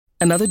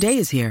Another day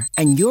is here,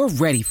 and you're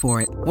ready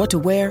for it. What to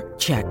wear?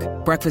 Check.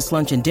 Breakfast,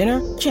 lunch, and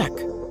dinner? Check.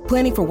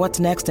 Planning for what's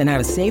next and how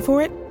to save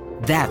for it?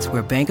 That's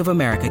where Bank of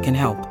America can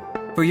help.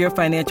 For your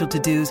financial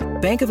to-dos,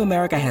 Bank of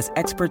America has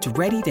experts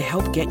ready to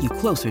help get you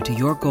closer to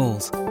your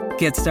goals.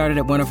 Get started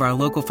at one of our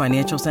local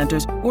financial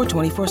centers or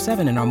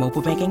 24/7 in our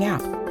mobile banking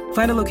app.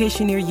 Find a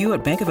location near you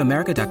at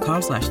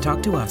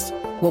bankofamerica.com/talktous.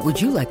 What would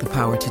you like the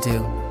power to do?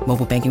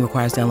 Mobile banking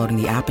requires downloading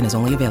the app and is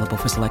only available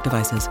for select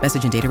devices.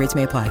 Message and data rates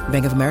may apply.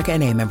 Bank of America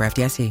N.A., member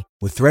FDIC.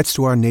 With threats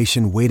to our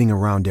nation waiting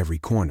around every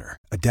corner,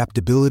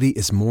 adaptability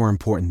is more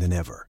important than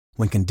ever.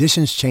 When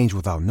conditions change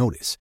without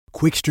notice,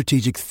 quick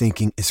strategic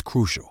thinking is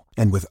crucial.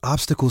 And with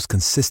obstacles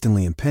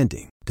consistently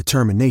impending,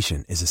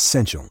 determination is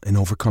essential in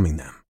overcoming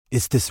them.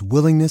 It's this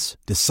willingness,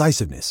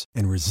 decisiveness,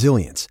 and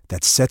resilience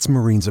that sets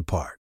Marines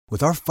apart.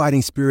 With our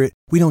fighting spirit,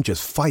 we don't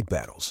just fight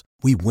battles,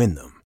 we win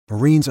them.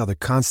 Marines are the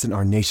constant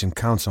our nation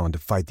counts on to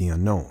fight the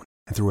unknown.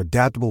 And through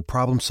adaptable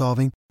problem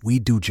solving, we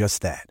do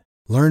just that.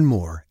 Learn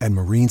more at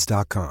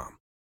marines.com.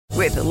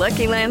 With the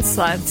Lucky Land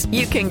Slots,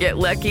 you can get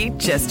lucky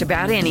just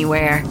about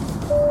anywhere.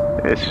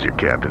 This is your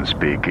captain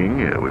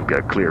speaking. We've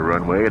got clear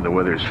runway and the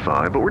weather's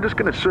fine, but we're just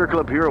going to circle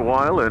up here a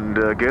while and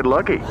get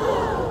lucky.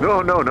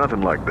 No,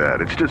 nothing like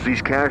that. It's just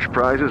these cash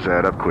prizes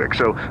add up quick.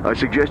 So I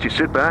suggest you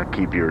sit back,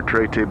 keep your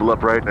tray table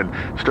upright, and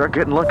start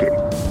getting lucky.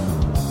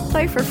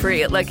 Play for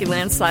free at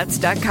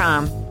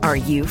LuckyLandSlots.com. Are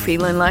you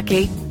feeling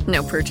lucky?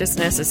 No purchase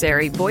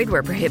necessary. Void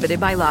where prohibited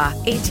by law.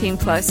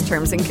 18+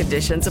 terms and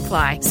conditions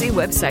apply. See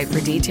website for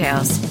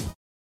details.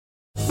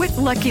 With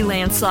Lucky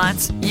Land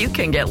Slots, you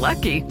can get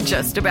lucky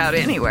just about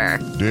anywhere.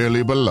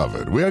 Dearly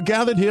beloved, we are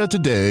gathered here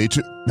today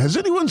to... Has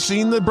anyone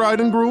seen the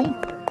bride and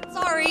groom?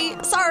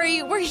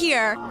 Sorry, we're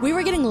here. We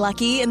were getting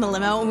lucky in the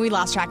limo and we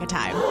lost track of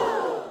time.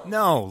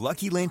 No,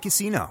 Lucky Land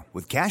Casino,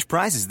 with cash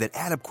prizes that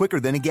add up quicker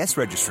than a guest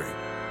registry.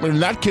 In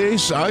that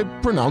case, I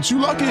pronounce you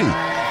lucky.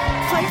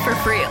 Play for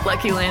free at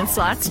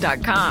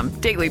LuckyLandSlots.com.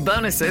 Daily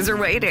bonuses are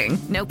waiting.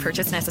 No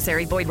purchase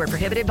necessary. Void where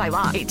prohibited by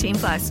law.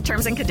 18+.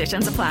 Terms and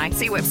conditions apply.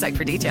 See website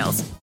for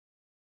details.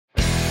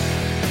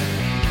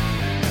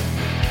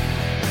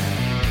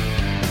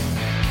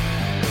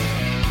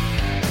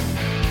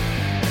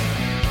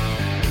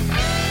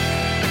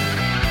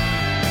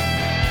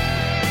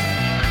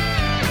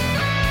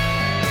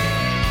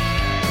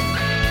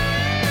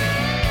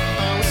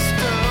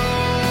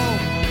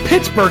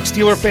 Pittsburgh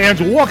Steeler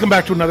fans, welcome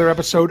back to another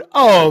episode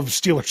of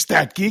Steelers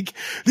Stat Geek.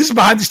 This is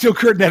Behind the Steel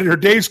Curtain editor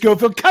Dave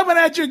Schofield coming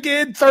at you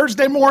again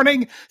Thursday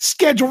morning,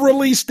 schedule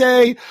release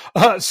day.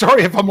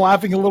 Sorry if I'm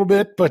laughing a little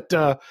bit, but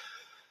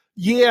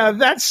yeah,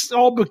 that's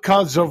all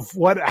because of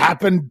what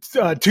happened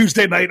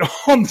Tuesday night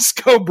on the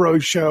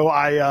Scobro show.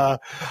 I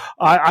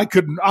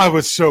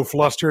was so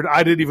flustered.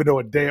 I didn't even know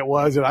what day it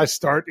was, and I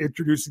start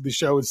introducing the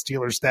show as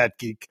Steelers Stat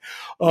Geek.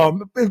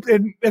 And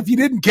if you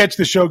didn't catch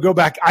the show, go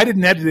back. I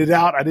didn't edit it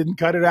out. I didn't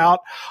cut it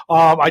out.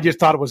 I just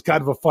thought it was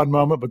kind of a fun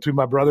moment between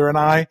my brother and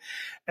I.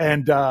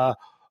 And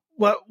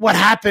what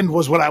happened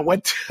was when I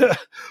went to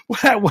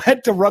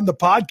run the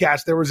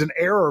podcast, there was an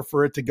error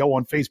for it to go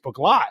on Facebook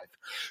Live.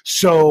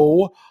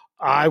 So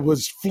I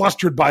was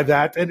flustered by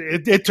that, and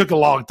it took a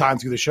long time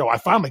through the show. I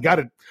finally got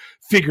it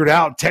figured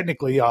out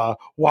technically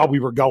while we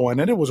were going,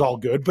 and it was all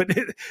good. But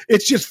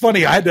it's just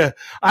funny. I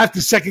have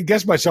to second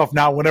guess myself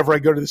now whenever I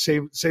go to say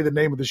the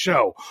name of the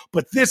show.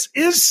 But this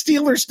is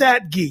Steelers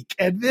Stat Geek,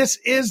 and this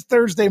is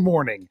Thursday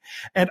morning,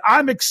 and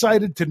I'm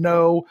excited to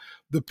know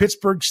the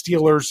Pittsburgh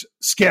Steelers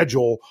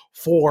schedule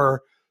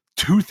for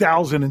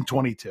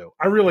 2022.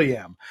 I really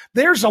am.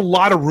 There's a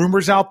lot of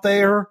rumors out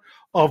there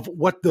of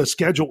what the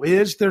schedule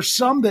is. There's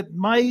some that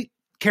might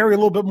carry a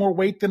little bit more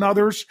weight than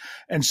others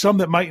and some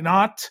that might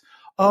not.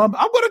 I'm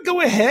going to go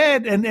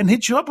ahead and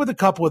hit you up with a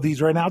couple of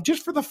these right now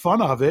just for the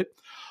fun of it.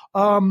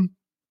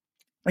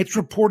 It's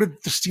reported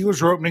that the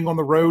Steelers are opening on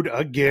the road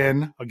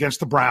again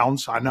against the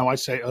Browns. I know I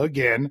say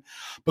again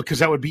because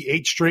that would be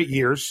 8 straight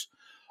years.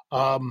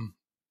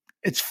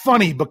 It's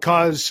funny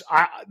because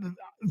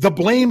the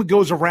blame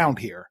goes around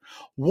here.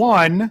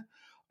 One,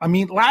 I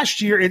mean,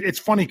 last year, it's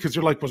funny because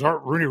they're like, was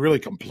Art Rooney really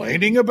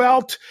complaining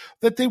about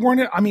that they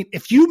weren't? I mean,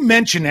 if you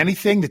mention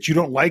anything that you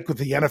don't like what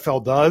the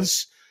NFL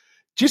does,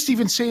 just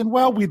even saying,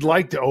 well, we'd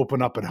like to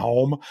open up at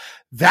home,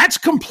 that's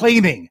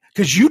complaining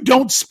because you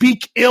don't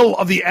speak ill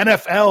of the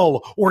NFL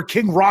or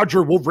King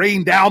Roger will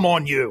rain down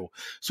on you.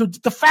 So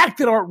the fact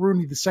that Art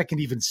Rooney II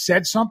even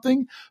said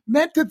something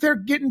meant that they're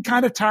getting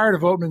kind of tired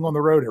of opening on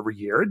the road every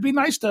year. It'd be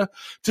nice to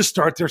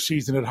start their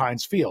season at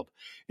Heinz Field.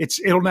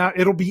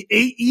 It'll be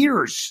 8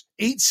 years,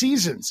 8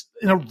 seasons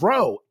in a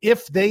row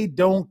if they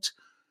don't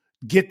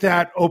get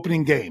that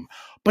opening game.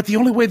 But the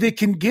only way they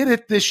can get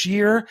it this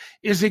year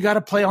is they got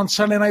to play on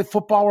Sunday Night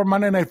Football or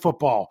Monday Night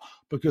Football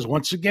because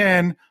once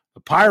again,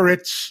 the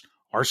Pirates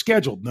are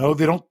scheduled. No,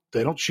 they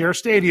don't share a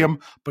stadium,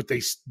 but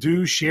they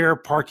do share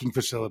parking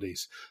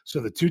facilities.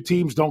 So the two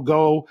teams don't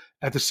go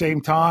at the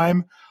same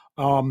time.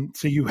 So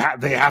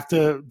they have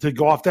to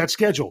go off that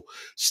schedule.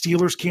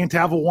 Steelers can't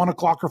have a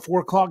 1:00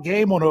 or 4:00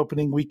 game on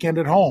opening weekend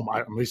at home.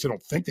 At least I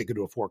don't think they could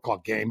do a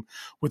 4:00 game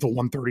with a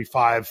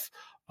 1:35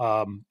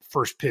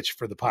 first pitch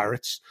for the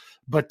Pirates.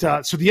 But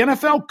so the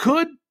NFL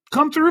could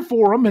come through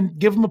for them and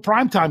give them a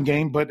primetime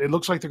game, but it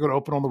looks like they're going to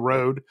open on the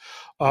road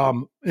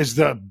is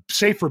the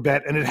safer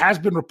bet. And it has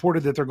been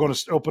reported that they're going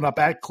to open up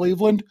at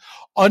Cleveland.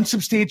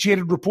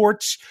 Unsubstantiated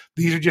reports.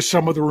 These are just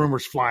some of the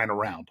rumors flying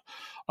around.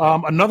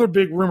 Another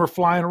big rumor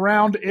flying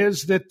around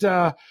is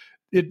that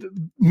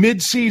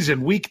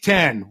mid-season, week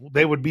 10,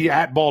 they would be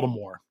at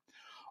Baltimore.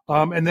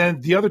 And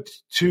then the other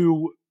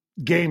two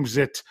games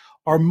that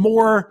are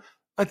more –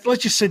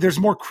 let's just say there's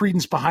more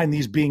credence behind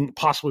these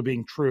possibly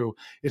being true,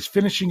 is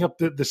finishing up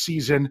the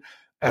season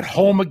at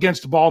home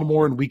against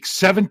Baltimore in week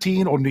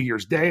 17 on New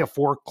Year's Day, a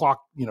 4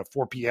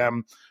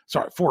 p.m.,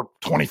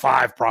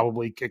 4:25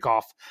 probably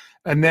kickoff.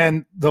 And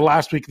then the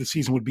last week of the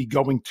season would be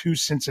going to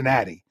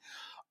Cincinnati.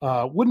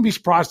 Wouldn't be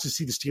surprised to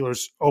see the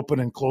Steelers open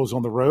and close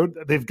on the road.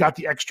 They've got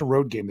the extra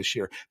road game this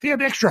year. They had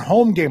the extra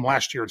home game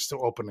last year and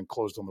still open and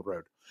closed on the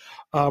road.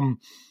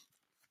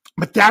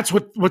 But that's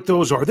what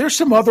those are. There's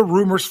some other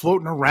rumors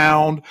floating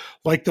around,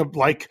 like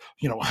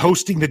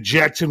hosting the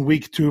Jets in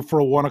week 2 for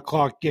a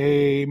 1:00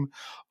 game.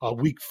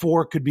 Week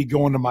 4 could be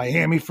going to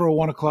Miami for a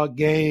 1:00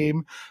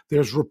 game.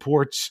 There's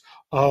reports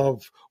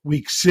of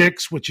week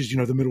 6, which is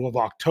the middle of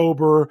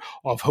October,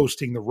 of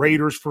hosting the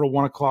Raiders for a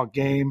 1:00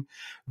 game.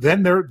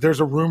 Then there's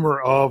a rumor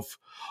of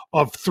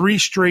 3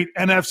 straight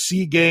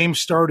NFC games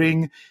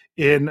starting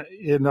in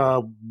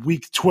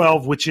week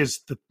 12, which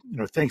is the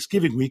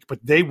Thanksgiving week, but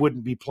they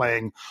wouldn't be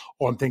playing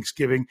on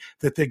Thanksgiving.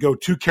 That they go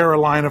to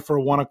Carolina for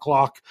a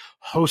 1:00,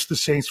 host the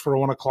Saints for a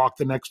 1:00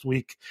 the next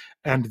week,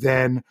 and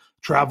then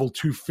travel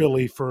to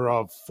Philly for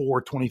a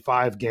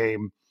 4:25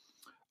 game.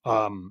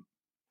 That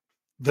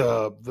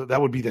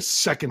would be the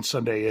second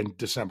Sunday in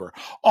December.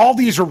 All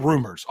these are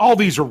rumors.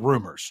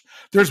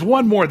 There's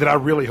one more that I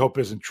really hope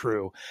isn't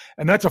true,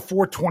 and that's a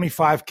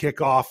 4:25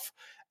 kickoff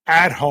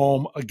at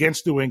home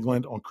against New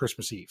England on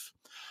Christmas Eve.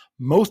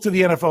 Most of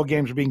the NFL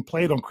games are being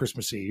played on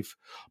Christmas Eve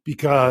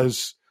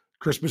because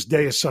Christmas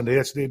Day is Sunday.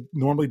 That's what they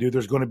normally do.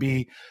 There's going to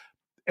be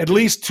at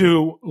least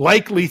 2,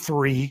 likely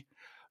 3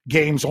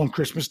 games on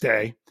Christmas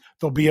Day.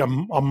 There'll be a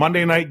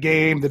Monday night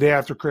game the day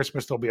after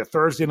Christmas. There'll be a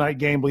Thursday night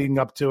game leading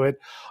up to it.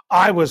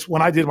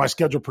 When I did my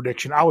schedule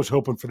prediction, I was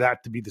hoping for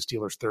that to be the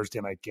Steelers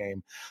Thursday night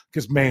game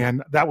because,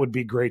 man, that would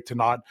be great to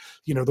not,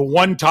 the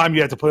one time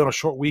you have to play on a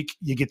short week,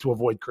 you get to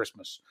avoid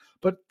Christmas.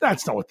 But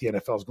that's not what the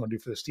NFL is going to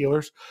do for the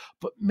Steelers.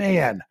 But,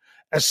 man,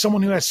 as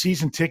someone who has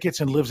season tickets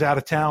and lives out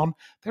of town,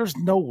 there's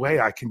no way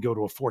I can go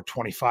to a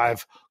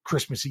 4:25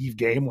 Christmas Eve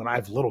game when I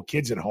have little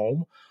kids at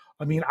home.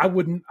 I mean, I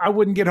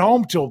wouldn't get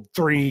home till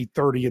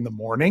 3:30 in the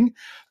morning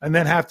and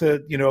then have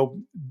to,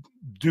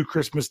 do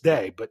Christmas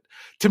Day. But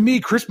to me,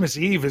 Christmas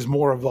Eve is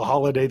more of a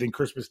holiday than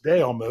Christmas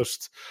Day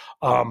almost,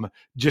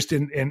 just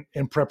in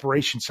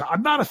preparation. So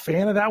I'm not a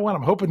fan of that one.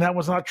 I'm hoping that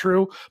was not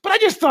true. But I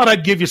just thought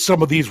I'd give you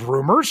some of these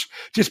rumors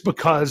just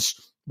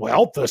because,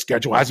 well, the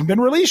schedule hasn't been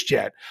released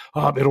yet.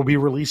 It'll be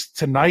released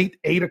tonight,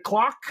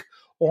 8:00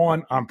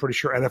 on, I'm pretty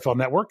sure, NFL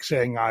Network,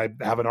 saying I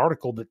have an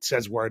article that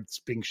says where it's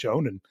being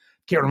shown and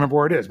can't remember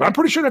where it is, but I'm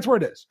pretty sure that's where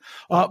it is.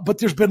 But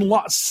there's been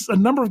a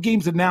number of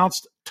games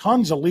announced,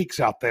 tons of leaks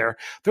out there.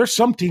 There's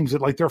some teams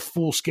that their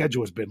full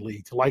schedule has been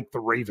leaked, like the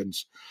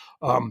Ravens.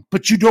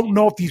 But you don't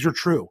know if these are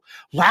true.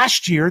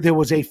 Last year, there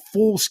was a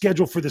full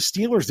schedule for the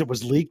Steelers that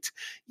was leaked.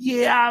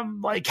 Yeah,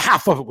 like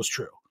half of it was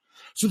true.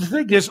 So the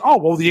thing is,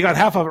 you got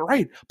half of it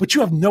right, but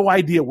you have no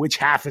idea which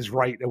half is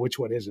right and which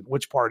one isn't,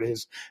 which part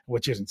is,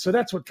 which isn't. So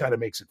that's what kind of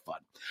makes it fun.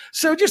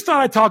 So just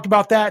thought I'd talk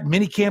about that.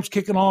 Mini camp's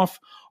kicking off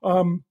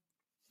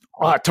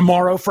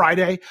tomorrow,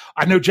 Friday.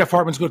 I know Jeff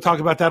Hartman's going to talk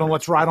about that on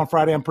Let's Ride on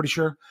Friday, I'm pretty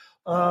sure.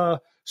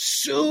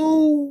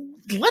 So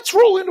let's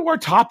roll into our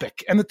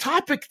topic. And the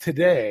topic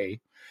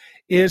today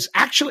is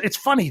actually, it's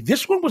funny.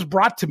 This one was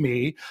brought to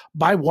me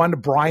by one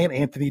Brian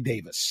Anthony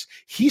Davis.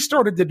 He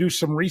started to do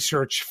some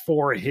research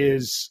for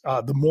his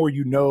The More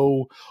You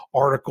Know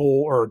article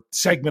or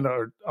segment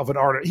of an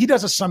article. He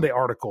does a Sunday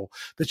article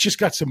that's just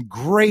got some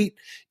great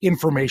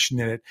information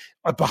in it.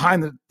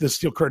 Behind the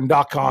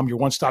steelcurtain.com, your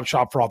one-stop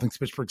shop for all things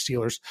Pittsburgh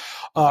Steelers.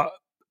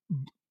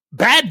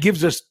 Bad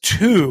gives us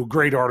 2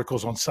 great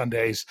articles on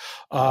Sundays.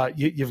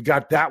 You've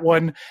got that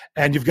one,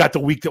 and you've got the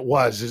week that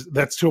was.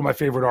 That's 2 of my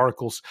favorite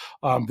articles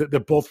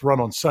that both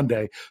run on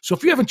Sunday. So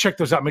if you haven't checked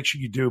those out, make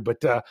sure you do.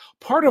 But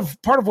part of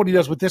what he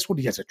does with this one,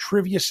 he has a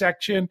trivia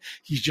section.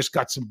 He's just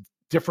got some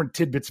different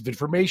tidbits of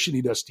information.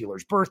 He does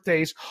Steelers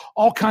birthdays,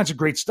 all kinds of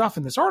great stuff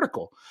in this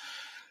article.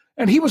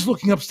 And he was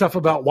looking up stuff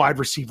about wide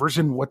receivers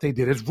and what they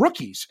did as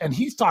rookies. And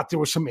he thought there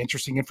was some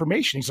interesting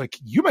information. He's like,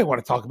 you may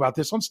want to talk about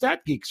this on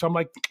Stat Geek. So I'm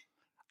like,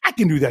 I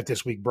can do that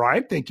this week,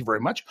 Brian. Thank you very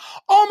much.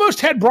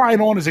 Almost had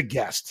Brian on as a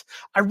guest.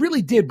 I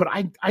really did, but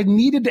I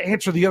needed to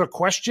answer the other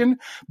question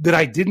that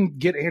I didn't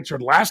get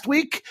answered last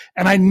week.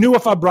 And I knew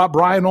if I brought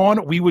Brian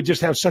on, we would just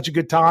have such a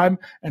good time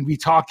and be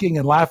talking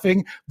and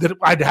laughing that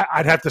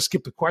I'd have to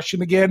skip the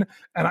question again.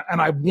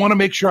 And I want to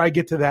make sure I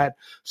get to that.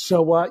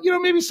 So,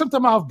 maybe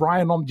sometime I'll have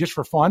Brian on just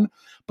for fun.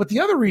 But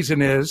the other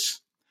reason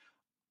is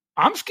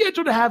I'm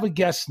scheduled to have a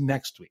guest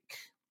next week.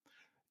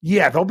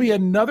 Yeah, there'll be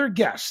another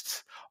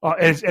guest.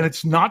 And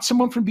it's not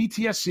someone from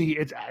BTSC.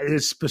 It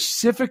is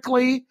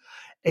specifically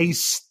a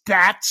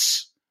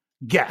stats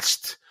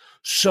guest.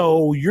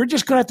 So you're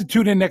just going to have to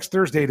tune in next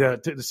Thursday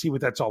to see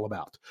what that's all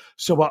about.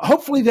 So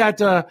hopefully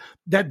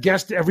that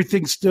guest,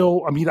 everything's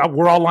still,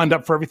 we're all lined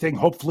up for everything.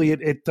 Hopefully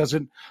it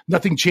doesn't,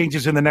 nothing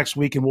changes in the next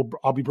week, and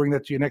I'll be bringing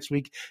that to you next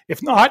week.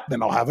 If not,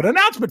 then I'll have an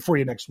announcement for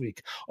you next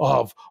week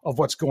of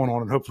what's going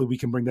on, and hopefully we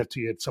can bring that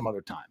to you at some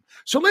other time.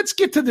 So let's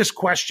get to this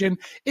question.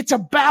 It's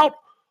about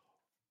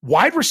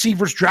wide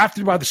receivers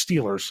drafted by the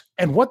Steelers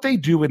and what they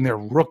do in their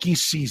rookie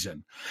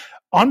season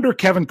under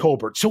Kevin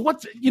Colbert. So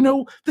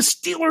the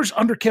Steelers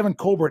under Kevin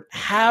Colbert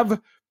have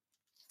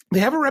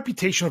a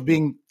reputation of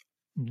being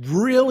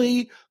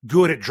really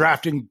good at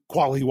drafting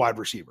quality wide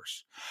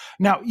receivers.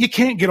 Now, you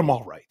can't get them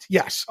all right.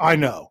 Yes, I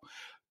know.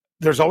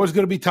 There's always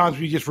going to be times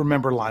where you just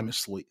remember Lima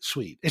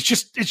Sweet. It's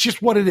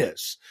just what it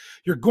is.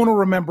 You're going to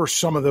remember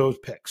some of those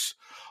picks.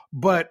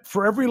 But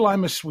for every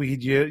Lima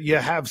Swede, you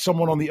have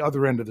someone on the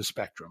other end of the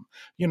spectrum.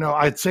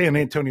 I'd say an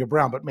Antonio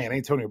Brown, but man,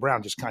 Antonio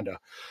Brown just kind of,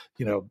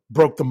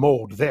 broke the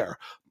mold there.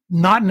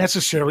 Not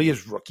necessarily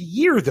his rookie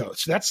year, though.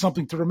 So that's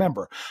something to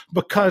remember,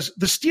 because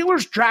the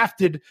Steelers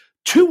drafted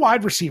 2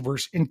 wide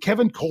receivers in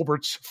Kevin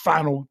Colbert's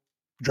final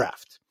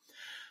draft.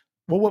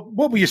 Well,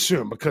 what we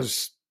assume,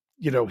 because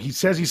he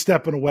says he's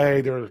stepping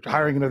away. They're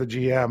hiring another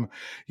GM.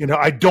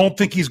 I don't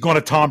think he's going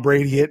to Tom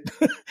Brady it.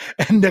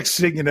 And next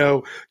thing you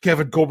know,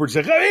 Kevin Colbert's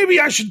like, maybe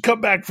I should come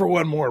back for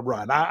one more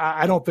run.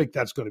 I don't think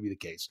that's going to be the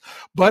case.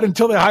 But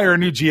until they hire a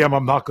new GM,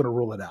 I'm not going to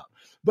rule it out.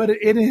 But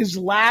in his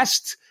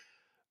last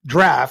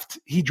draft,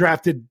 he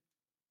drafted,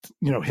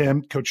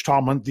 him, Coach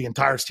Tomlin, the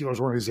entire Steelers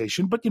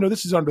organization. But,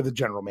 this is under the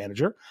general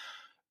manager.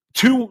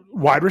 2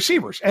 wide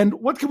receivers. And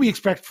what can we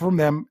expect from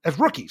them as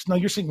rookies? Now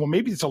you're saying, well,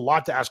 maybe it's a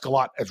lot to ask a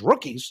lot as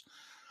rookies.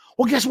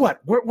 Well, guess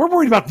what? We're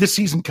worried about this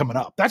season coming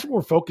up. That's what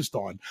we're focused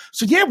on.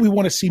 So yeah, we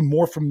want to see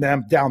more from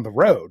them down the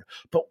road,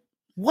 but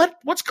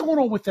what's going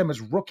on with them as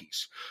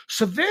rookies?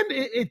 So then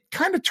it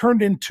kind of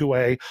turned into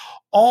a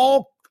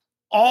all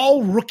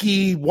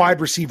rookie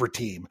wide receiver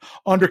team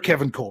under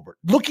Kevin Colbert,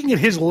 looking at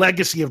his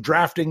legacy of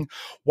drafting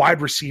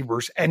wide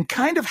receivers and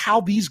kind of how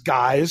these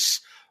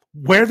guys,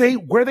 where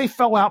they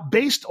fell out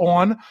based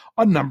on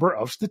a number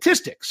of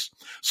statistics.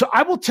 So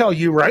I will tell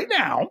you right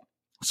now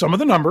some of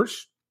the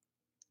numbers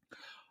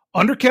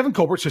under Kevin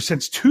Colbert. So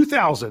since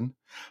 2000,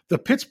 the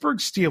Pittsburgh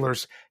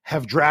Steelers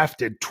have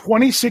drafted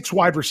 26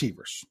 wide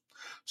receivers.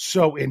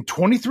 So in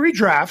 23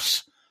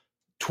 drafts,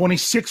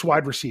 26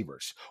 wide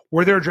receivers.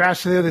 Were there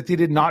drafts there that they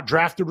did not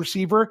draft a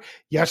receiver?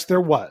 Yes,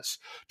 there was.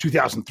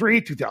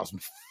 2003,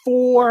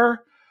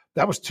 2004.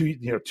 That was 2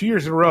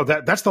 years in a row.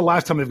 That's the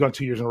last time they've gone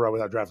 2 years in a row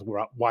without drafting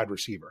a wide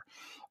receiver.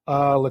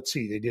 Let's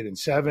see. They did in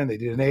 7. They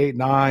did in 8,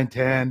 9,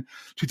 10.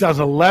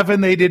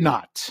 2011, they did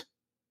not.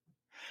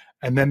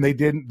 And then they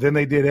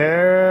did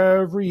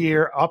every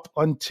year up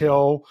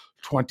until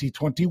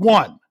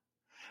 2021.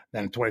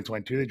 Then in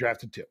 2022, they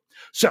drafted 2.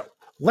 So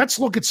let's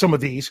look at some of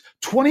these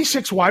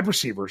 26 wide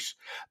receivers.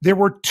 There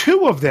were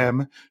 2 of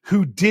them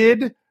who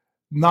did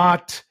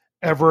not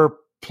ever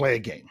play a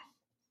game.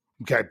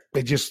 Okay.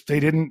 They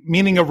didn't,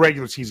 meaning a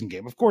regular season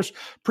game. Of course,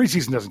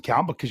 preseason doesn't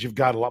count because you've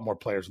got a lot more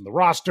players in the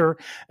roster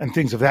and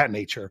things of that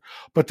nature,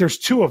 but there's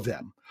 2 of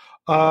them.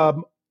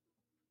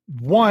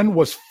 One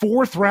was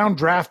 4th round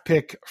draft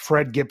pick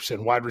Fred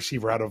Gibson, wide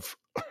receiver out of,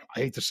 I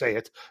hate to say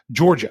it,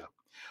 Georgia,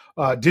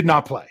 did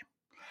not play.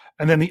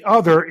 And then the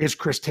other is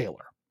Chris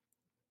Taylor,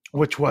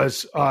 which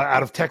was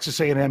out of Texas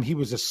A&M. He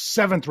was a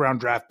 7th round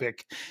draft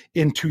pick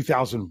in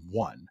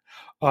 2001.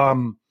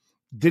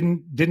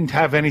 Didn't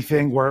have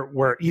anything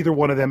where either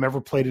one of them ever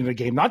played in a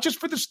game, not just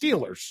for the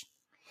Steelers,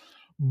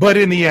 but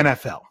in the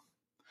NFL.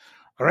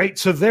 All right.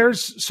 So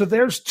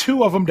there's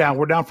 2 of them down.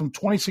 We're down from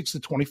 26 to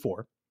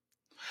 24.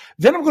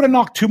 Then I'm going to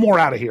knock 2 more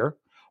out of here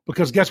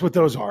because guess what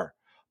those are?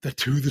 The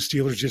 2 the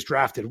Steelers just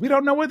drafted. We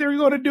don't know what they're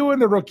going to do in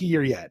the rookie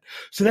year yet.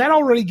 So that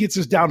already gets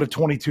us down to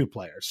 22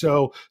 players.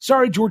 So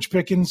sorry, George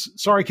Pickens.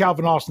 Sorry,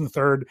 Calvin Austin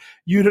III.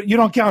 You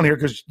don't count here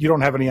because you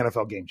don't have any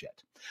NFL games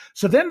yet.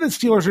 So then the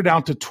Steelers are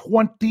down to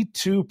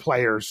 22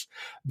 players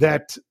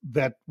that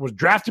was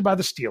drafted by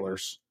the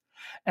Steelers.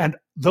 And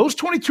those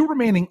 22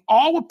 remaining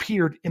all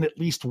appeared in at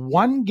least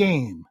 1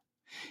 game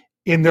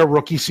in their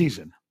rookie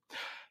season.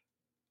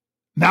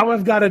 Now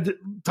I've got to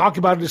talk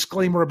about a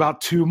disclaimer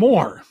about 2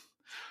 more.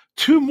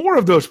 2 more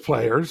of those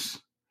players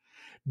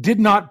did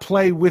not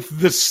play with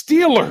the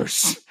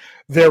Steelers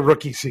their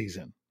rookie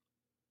season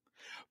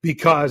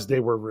because they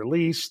were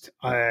released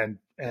and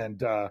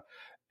gone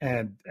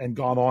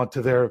on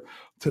to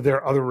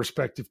their other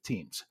respective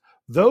teams.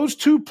 Those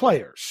 2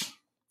 players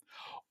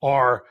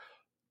are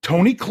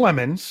Tony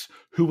Clemens,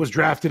 who was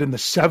drafted in the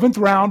 7th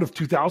round of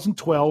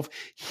 2012.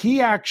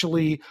 He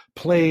actually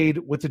played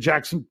with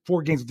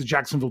 4 games with the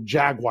Jacksonville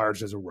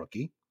Jaguars as a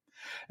rookie.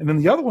 And then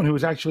the other one who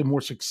was actually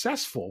more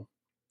successful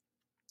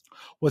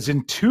was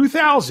in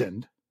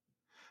 2000.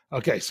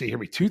 Okay, see, hear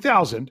me,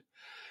 2000.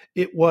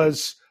 It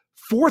was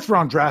 4th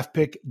round draft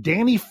pick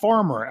Danny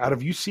Farmer out of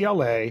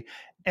UCLA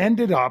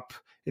ended up,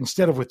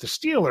 instead of with the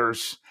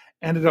Steelers,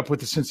 ended up with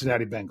the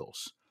Cincinnati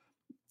Bengals.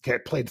 Okay,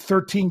 played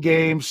 13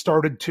 games,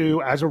 started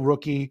 2 as a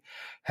rookie,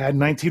 had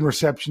 19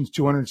 receptions,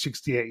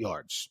 268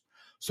 yards.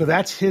 So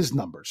that's his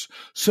numbers.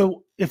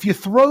 So if you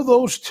throw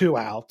those 2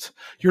 out,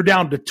 you're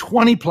down to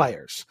 20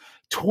 players,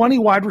 20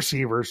 wide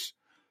receivers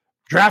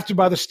drafted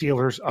by the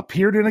Steelers,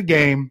 appeared in a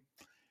game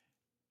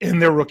in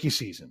their rookie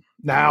season.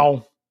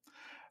 Now,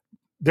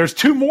 there's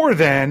 2 more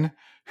then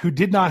who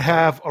did not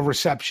have a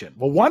reception.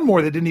 Well, 1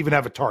 more that didn't even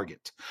have a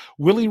target.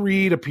 Willie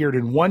Reed appeared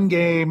in 1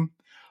 game,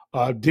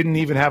 didn't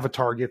even have a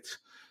target.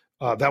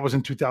 That was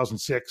in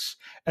 2006.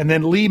 And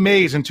then Lee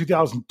Mays in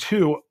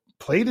 2002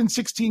 played in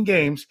 16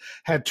 games,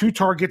 had 2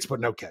 targets, but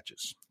no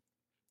catches.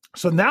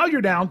 So now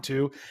you're down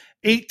to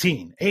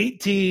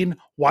 18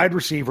 wide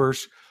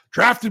receivers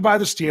drafted by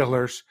the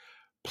Steelers,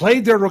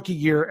 played their rookie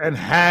year, and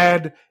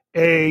had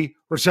a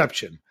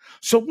reception.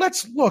 So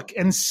let's look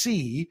and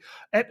see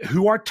at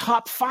who our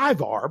top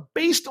 5 are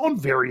based on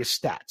various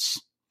stats.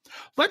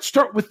 Let's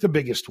start with the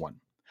biggest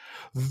one.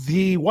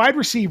 The wide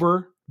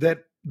receiver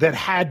that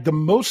had the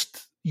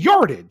most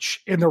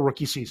yardage in their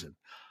rookie season.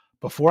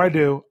 Before I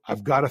do,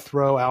 I've got to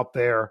throw out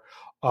there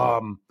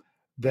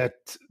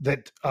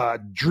that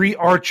Dree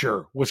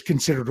Archer was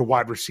considered a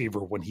wide receiver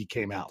when he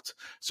came out.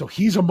 So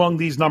he's among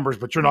these numbers,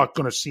 but you're not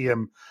going to see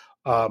him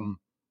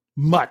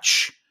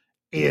much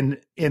in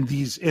any of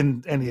these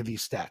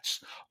stats.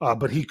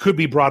 But he could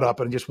be brought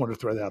up, and I just wanted to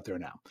throw that out there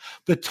now.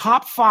 The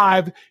top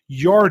 5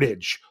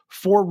 yardage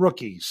for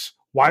rookies,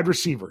 wide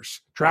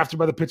receivers, drafted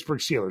by the Pittsburgh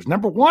Steelers.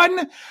 Number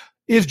 1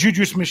 is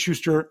Juju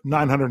Smith-Schuster,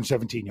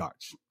 917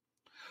 yards.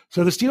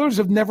 So the Steelers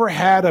have never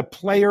had a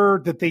player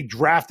that they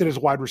drafted as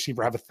a wide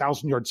receiver have a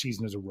 1,000-yard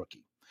season as a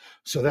rookie.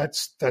 So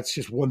that's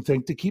just one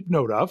thing to keep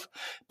note of.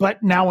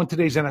 But now in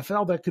today's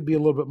NFL, that could be a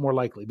little bit more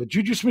likely. But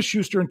Juju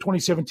Smith-Schuster in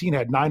 2017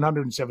 had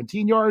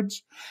 917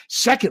 yards.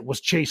 Second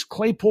was Chase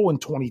Claypool in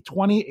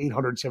 2020,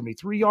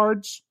 873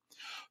 yards.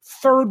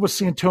 Third was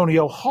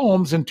Santonio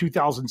Holmes in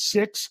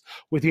 2006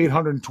 with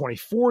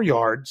 824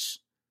 yards.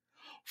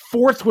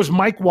 Fourth was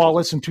Mike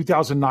Wallace in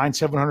 2009,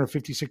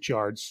 756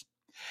 yards.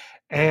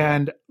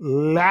 And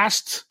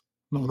fifth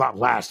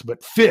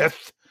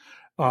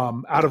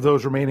out of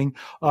those remaining,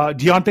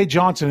 Deontay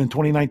Johnson in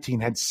 2019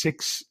 had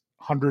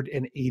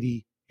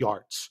 680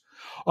 yards.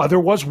 There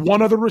was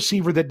one other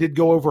receiver that did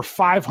go over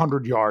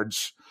 500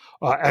 yards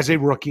as a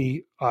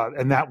rookie,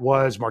 and that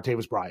was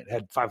Martavis Bryant,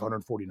 had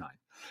 549.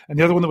 And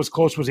the other one that was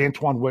close was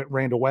Antoine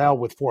Randall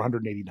with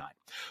 489.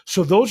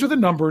 So those are the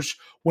numbers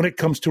when it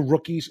comes to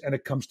rookies and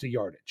it comes to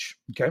yardage.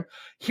 Okay.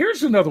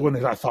 Here's another one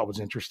that I thought was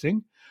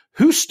interesting.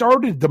 Who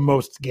started the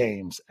most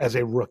games as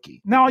a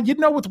rookie? Now,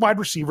 with wide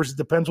receivers, it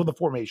depends on the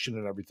formation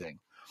and everything.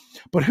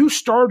 But who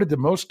started the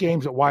most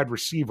games at wide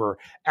receiver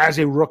as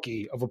a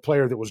rookie of a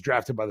player that was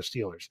drafted by the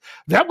Steelers?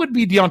 That would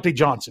be Deontay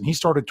Johnson. He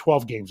started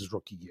 12 games his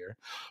rookie year.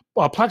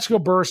 Plaxico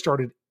Burress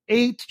started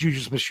 8.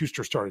 Juju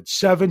Smith-Schuster started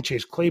 7.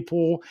 Chase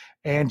Claypool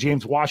and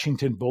James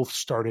Washington both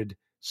started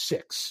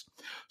 6.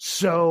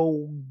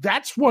 So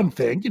that's one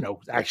thing,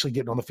 actually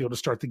getting on the field to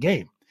start the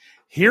game.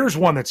 Here's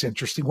one that's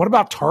interesting. What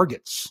about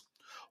targets?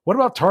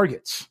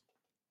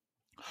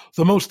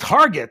 The most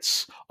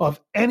targets of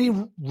any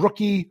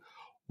rookie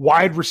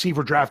wide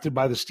receiver drafted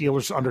by the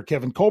Steelers under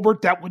Kevin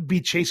Colbert, that would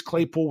be Chase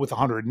Claypool with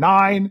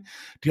 109.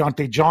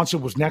 Deontay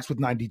Johnson was next with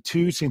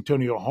 92.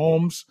 Santonio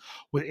Holmes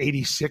with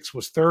 86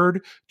 was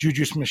third.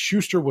 Juju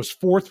Smith-Schuster was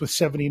fourth with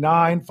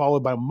 79,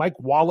 followed by Mike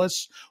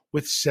Wallace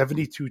with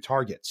 72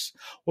 targets.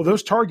 Well,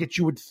 those targets,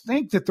 you would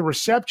think that the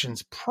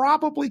receptions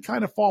probably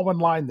kind of fall in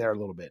line there a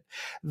little bit.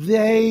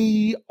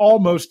 They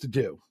almost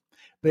do.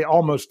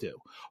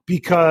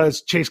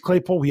 Because Chase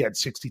Claypool, he had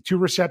 62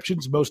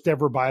 receptions, most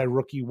ever by a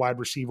rookie wide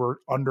receiver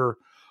under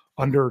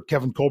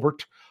Kevin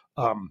Colbert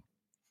for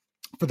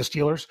the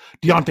Steelers.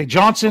 Deontay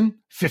Johnson,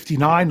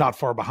 59, not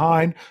far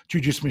behind.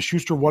 Juju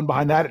Smith-Schuster, one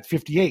behind that at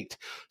 58.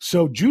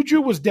 So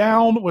Juju was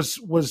down,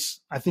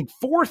 was I think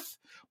fourth.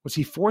 Was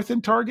he fourth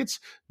in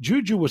targets?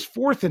 Juju was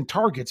fourth in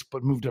targets,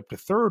 but moved up to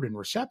third in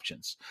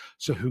receptions.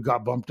 So who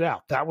got bumped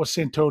out? That was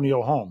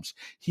Santonio Holmes.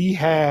 He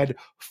had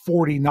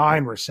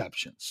 49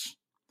 receptions.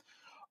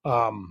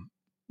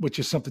 Which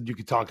is something you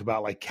could talk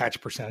about, like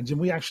catch percentage,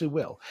 and we actually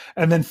will.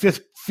 And then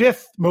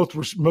fifth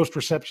most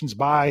receptions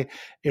by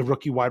a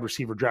rookie wide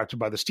receiver drafted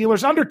by the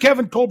Steelers under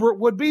Kevin Colbert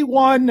would be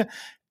one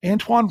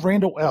Antoine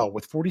Randall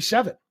with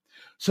 47.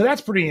 So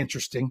that's pretty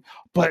interesting.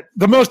 But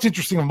the most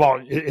interesting of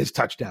all is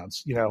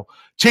touchdowns.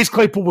 Chase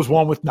Claypool was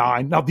one with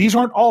 9. Now, these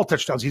aren't all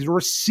touchdowns. These are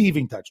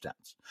receiving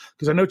touchdowns.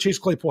 Because I know Chase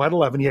Claypool had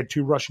 11. He had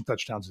 2 rushing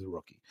touchdowns as a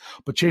rookie.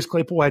 But Chase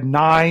Claypool had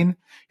 9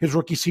 his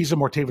rookie season.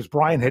 Martavis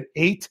Bryant had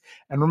 8.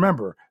 And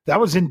remember, that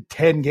was in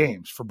 10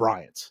 games for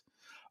Bryant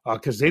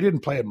because they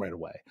didn't play him right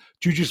away.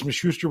 Juju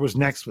Smith-Schuster was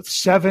next with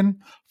 7,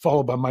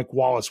 followed by Mike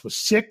Wallace with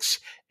 6,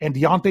 and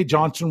Deontay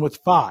Johnson with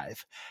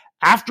 5.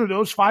 After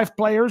those 5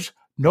 players,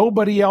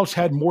 nobody else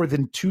had more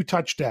than 2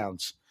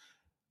 touchdowns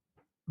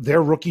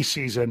their rookie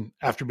season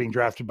after being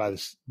drafted by the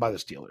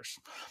Steelers.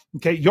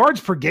 Okay, yards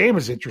per game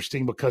is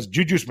interesting because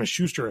Juju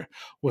Smith-Schuster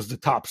was the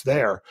tops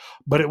there,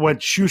 but it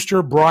went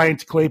Schuster,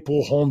 Bryant,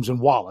 Claypool, Holmes,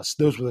 and Wallace.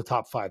 Those were the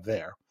top 5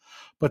 there.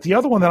 But the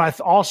other one that I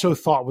also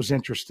thought was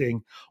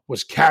interesting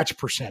was catch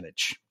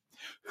percentage.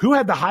 Who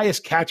had the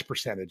highest catch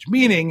percentage,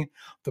 meaning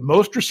the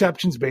most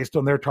receptions based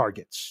on their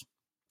targets?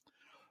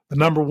 The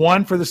number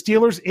one for the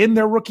Steelers in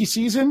their rookie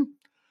season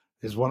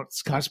is one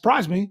that's kind of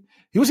surprised me.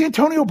 He was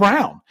Antonio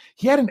Brown.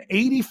 He had an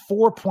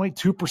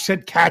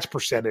 84.2% catch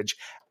percentage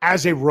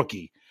as a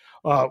rookie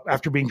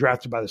after being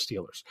drafted by the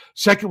Steelers.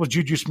 Second was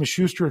Juju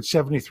Smith-Schuster at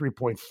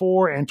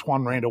 73.4.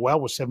 Antoine Randall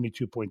was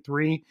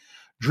 72.3.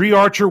 Dre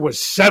Archer was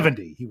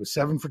 70. He was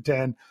 7 for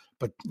 10.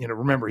 But,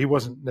 remember, he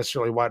wasn't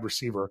necessarily a wide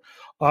receiver.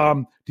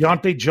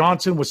 Deontay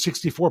Johnson was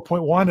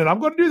 64.1. And I'm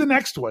going to do the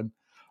next one.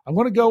 I'm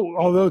going to go,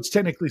 although it's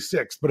technically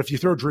sixth, but if you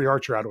throw Dre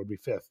Archer out, it would be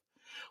fifth.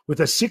 With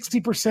a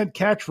 60%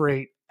 catch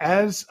rate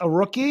as a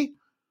rookie,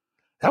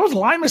 that was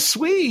Limas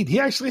Swede. He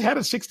actually had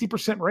a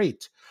 60%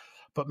 rate.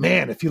 But,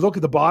 man, if you look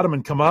at the bottom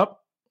and come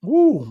up,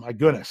 ooh, my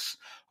goodness.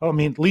 I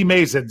mean, Lee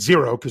Mays at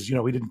 0 because, he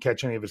didn't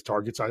catch any of his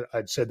targets.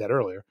 I'd said that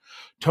earlier.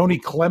 Tony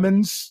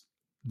Clemens,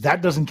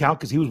 that doesn't count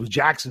because he was with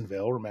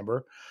Jacksonville,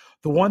 remember.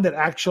 The one that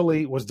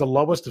actually was the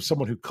lowest of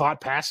someone who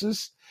caught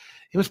passes,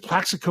 it was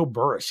Plaxico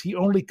Burress. He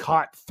only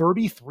caught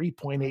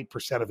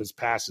 33.8% of his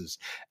passes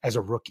as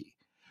a rookie.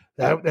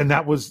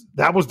 That was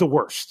the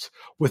worst,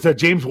 with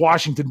James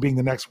Washington being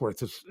the next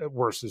worst is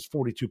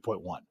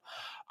 42.1.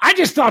 I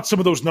just thought some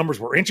of those numbers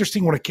were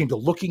interesting when it came to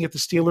looking at the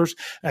Steelers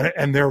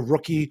and their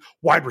rookie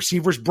wide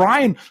receivers.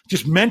 Brian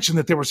just mentioned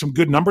that there were some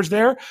good numbers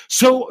there.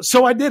 So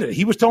I did it.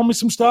 He was telling me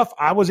some stuff.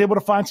 I was able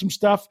to find some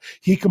stuff.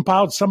 He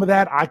compiled some of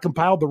that. I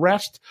compiled the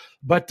rest.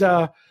 But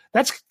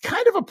that's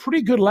kind of a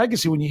pretty good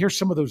legacy when you hear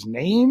some of those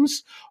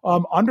names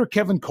under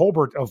Kevin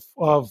Colbert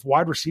of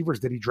wide receivers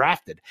that he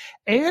drafted.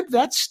 And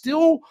that's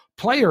still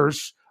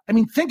players. I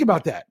mean, think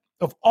about that.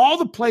 Of all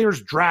the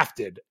players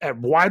drafted at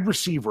wide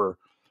receiver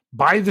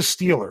by the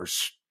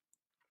Steelers,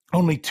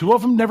 only 2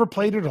 of them never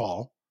played at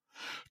all.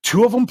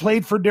 2 of them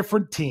played for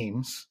different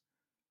teams.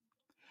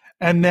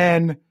 And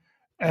then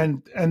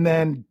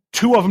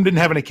 2 of them didn't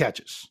have any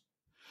catches.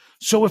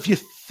 So if you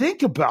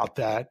think about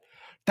that,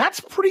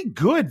 that's pretty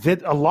good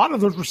that a lot of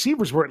those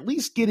receivers were at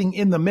least getting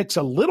in the mix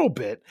a little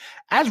bit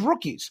as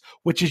rookies,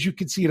 which, as you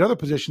can see at other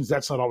positions,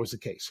 that's not always the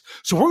case.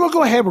 So we're going to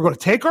go ahead. We're going to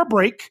take our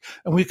break.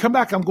 And when we come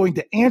back, I'm going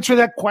to answer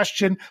that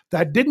question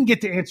that I didn't get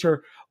to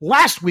answer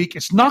last week.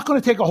 It's not going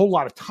to take a whole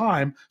lot of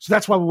time. So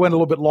that's why we went a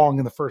little bit long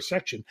in the first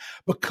section,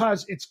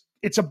 because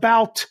it's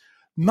about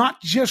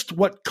not just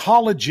what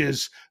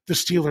colleges the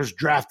Steelers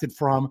drafted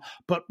from,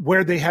 but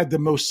where they had the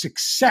most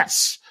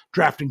success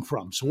drafting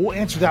from. So we'll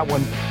answer that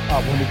one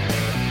when we...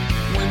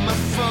 When my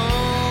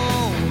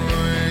phone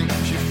rang,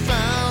 she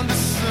found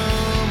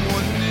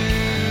someone new.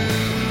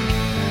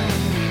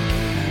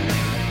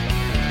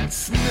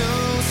 It's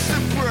no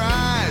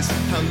surprise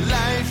how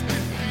life could be.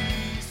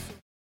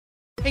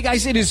 Hey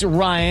guys, it is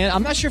Ryan.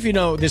 I'm not sure if you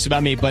know this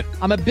about me, but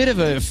I'm a bit of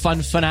a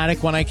fun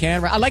fanatic when I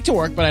can. I like to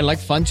work, but I like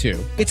fun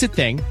too. It's a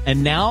thing.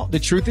 And now the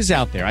truth is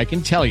out there. I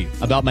can tell you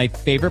about my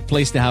favorite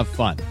place to have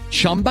fun.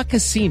 Chumba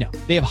Casino.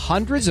 They have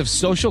hundreds of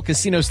social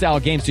casino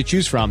style games to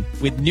choose from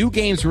with new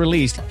games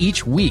released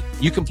each week.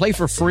 You can play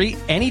for free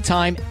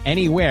anytime,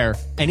 anywhere.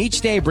 And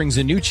each day brings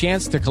a new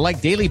chance to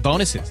collect daily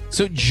bonuses.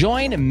 So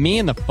join me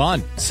in the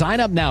fun. Sign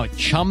up now at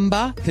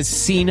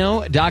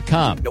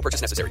ChumbaCasino.com. No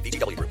purchase necessary.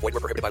 VGW Group. Void where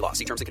prohibited by law.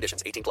 See terms and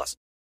conditions. 18+.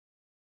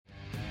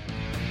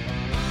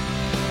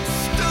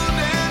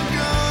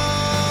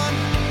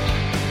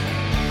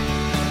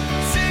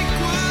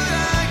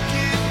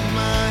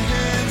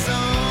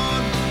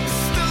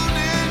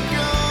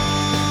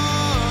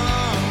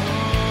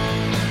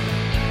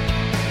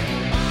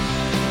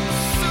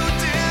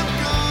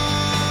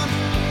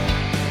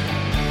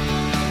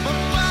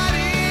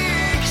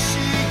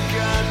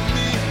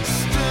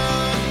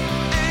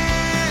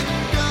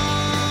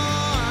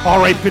 All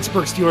right,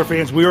 Pittsburgh Steelers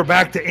fans, we are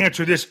back to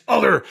answer this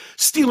other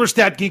Steelers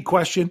Stat Geek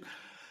question.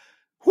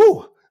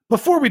 Whew.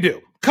 Before we do,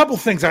 a couple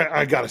things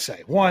I got to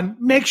say. One,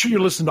 make sure you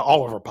listen to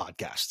all of our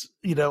podcasts,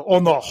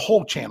 on the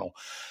whole channel.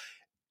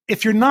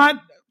 If you're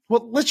not,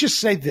 well, let's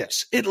just say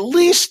this, at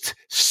least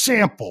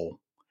sample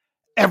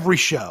every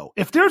show.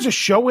 If there's a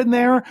show in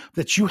there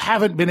that you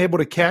haven't been able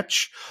to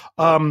catch,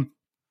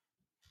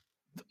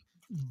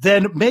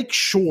 then make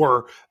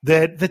sure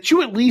that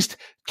you at least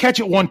catch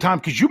it one time,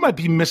 because you might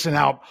be missing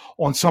out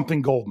on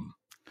something golden.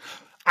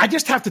 I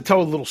just have to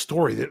tell a little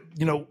story that,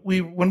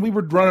 when we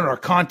were running our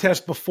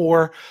contest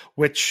before,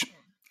 which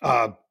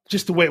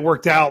just the way it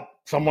worked out,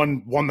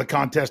 someone won the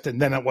contest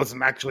and then it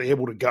wasn't actually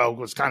able to go. It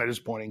was kind of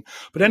disappointing.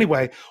 But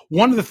anyway,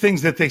 one of the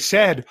things that they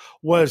said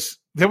was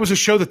there was a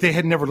show that they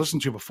had never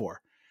listened to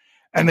before.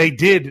 And they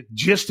did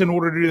just in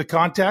order to do the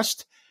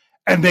contest.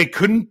 And they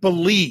couldn't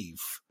believe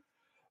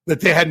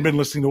that they hadn't been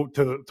listening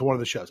to one of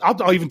the shows.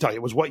 I'll even tell you,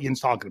 it was What Yin's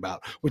Talking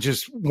About, which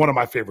is one of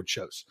my favorite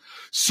shows.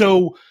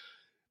 So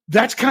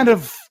that's kind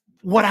of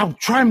what I'm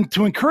trying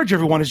to encourage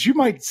everyone is you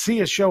might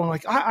see a show and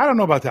like, I don't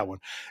know about that one.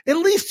 At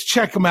least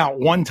check them out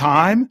one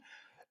time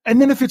And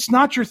then if it's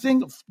not your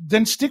thing,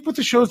 then stick with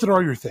the shows that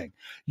are your thing.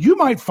 You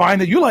might find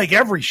that you like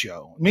every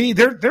show.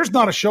 There's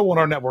not a show on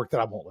our network that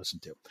I won't listen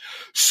to.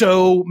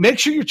 So make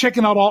sure you're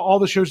checking out all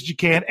the shows that you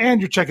can,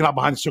 and you're checking out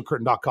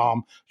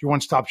BehindTheSteelCurtain.com, your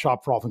one-stop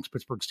shop for all things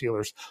Pittsburgh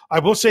Steelers. I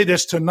will say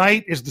this,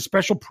 tonight is the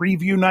special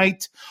preview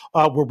night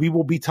where we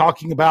will be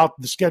talking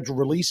about the schedule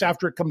release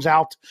after it comes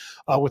out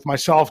with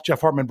myself,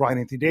 Jeff Hartman, Brian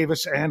Anthony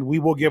Davis, and we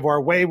will give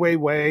our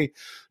way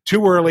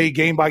too early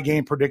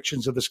game-by-game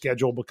predictions of the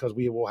schedule because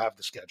we will have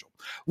the schedule.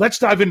 Let's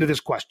dive into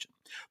this question.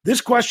 This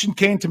question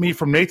came to me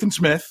from Nathan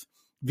Smith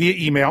via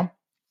email,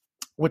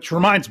 which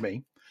reminds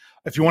me,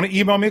 if you want to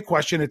email me a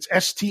question, it's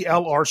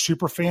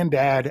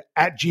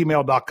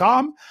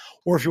stlrsuperfandad@gmail.com,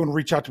 or if you want to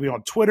reach out to me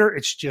on Twitter,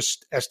 it's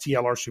just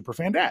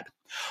stlrsuperfandad.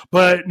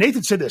 But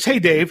Nathan said this, "Hey,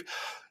 Dave,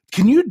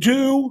 can you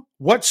do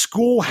what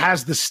school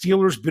have the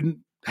Steelers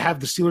been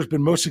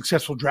most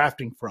successful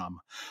drafting from?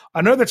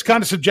 I know that's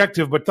kind of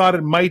subjective, but thought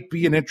it might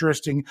be an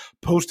interesting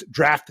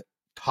post-draft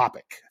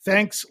topic.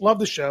 Thanks. Love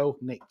the show,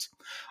 Nate."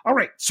 All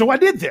right. So I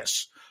did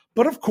this,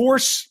 but of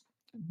course,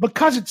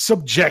 because it's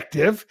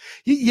subjective,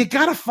 you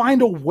got to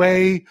find a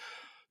way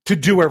to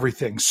do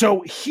everything.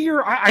 So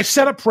here I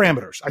set up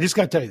parameters. I just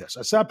got to tell you this.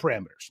 I set up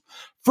parameters.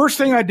 First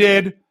thing I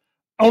did,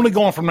 only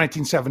going from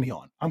 1970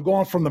 on. I'm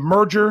going from the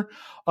merger.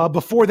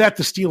 Before that,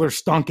 the Steelers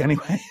stunk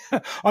anyway.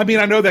 I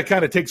know that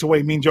kind of takes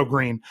away Mean Joe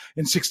Green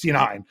in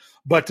 69,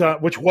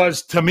 but which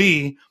was, to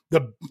me,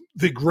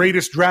 the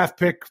greatest draft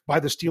pick by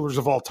the Steelers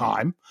of all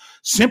time,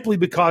 simply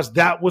because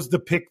that was the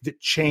pick that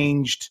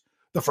changed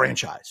the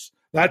franchise.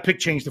 That pick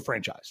changed the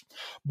franchise.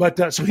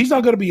 But so he's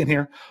not going to be in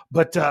here.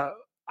 But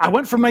I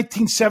went from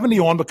 1970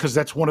 on because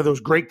that's one of those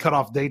great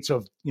cutoff dates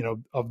of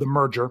the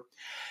merger.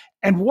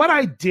 And what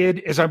I did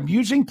is I'm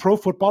using Pro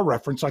Football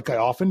Reference like I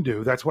often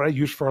do. That's what I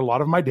use for a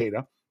lot of my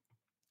data.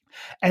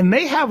 And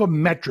they have a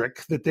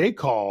metric that they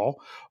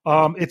call,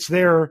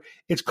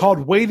 it's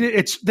called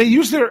weighted.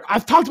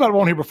 I've talked about it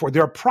on here before,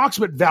 their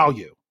approximate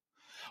value,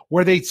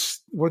 where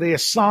they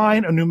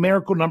assign a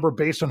numerical number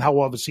based on how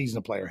well of a season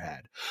a player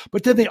had.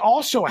 But then they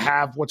also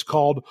have what's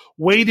called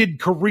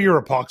weighted career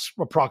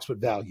approximate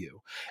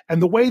value.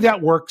 And the way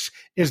that works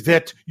is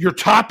that your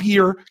top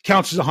year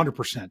counts as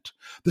 100%.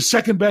 The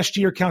second best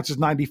year counts as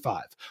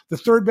 95. The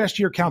third best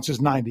year counts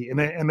as 90,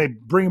 and they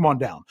bring them on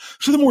down.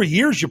 So the more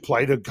years you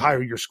play, the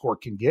higher your score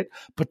can get.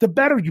 But the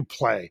better you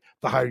play,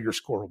 the higher your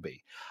score will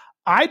be.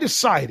 I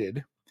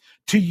decided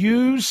to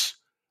use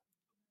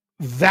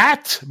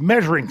that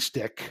measuring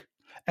stick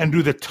and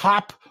do the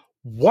top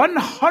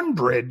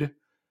 100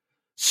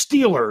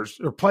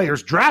 Steelers or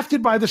players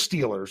drafted by the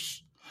Steelers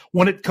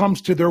when it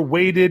comes to their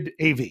weighted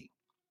AV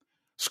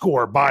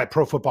score by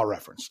Pro Football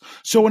Reference.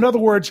 So in other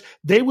words,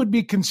 they would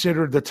be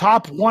considered the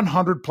top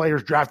 100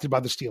 players drafted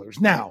by the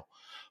Steelers. Now,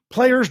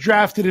 players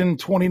drafted in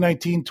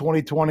 2019,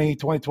 2020,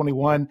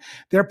 2021,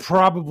 they're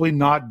probably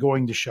not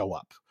going to show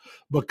up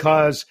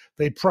because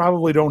they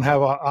probably don't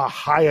have a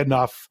high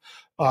enough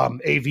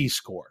AV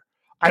score.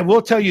 I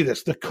will tell you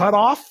this, the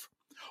cutoff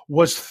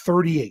was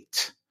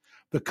 38.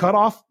 The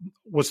cutoff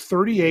was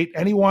 38.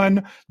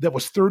 Anyone that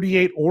was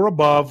 38 or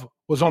above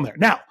was on there.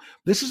 Now,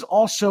 this is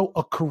also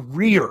a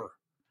career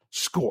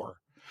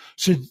score.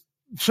 So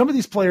some of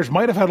these players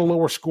might have had a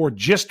lower score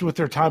just with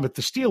their time at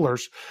the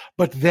Steelers,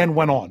 but then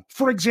went on.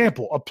 For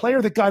example, a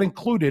player that got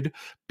included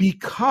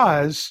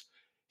because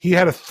he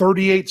had a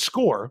 38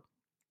 score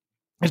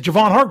is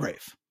Javon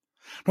Hargrave.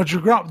 Now,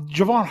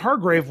 Javon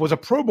Hargrave was a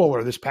Pro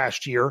Bowler this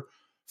past year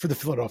for the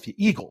Philadelphia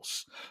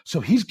Eagles. So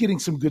he's getting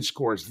some good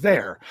scores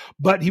there,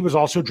 but he was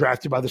also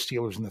drafted by the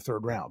Steelers in the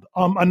third round.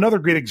 Another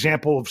great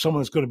example of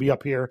someone that's going to be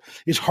up here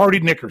is Hardy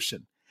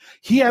Nickerson.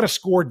 He had a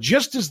score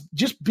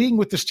just being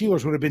with the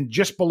Steelers would have been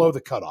just below the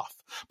cutoff.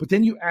 But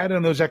then you add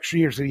in those extra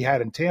years that he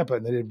had in Tampa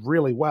and they did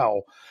really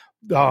well.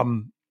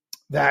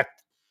 That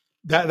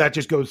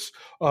just goes,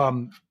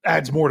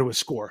 adds more to his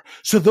score.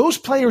 So those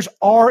players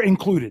are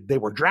included. They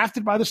were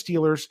drafted by the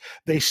Steelers.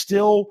 They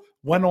still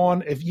went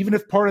on, even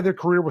if part of their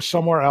career was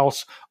somewhere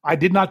else. I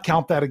did not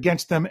count that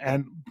against them.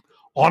 And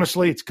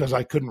honestly, it's because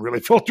I couldn't really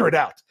filter it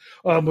out,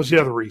 was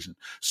the other reason.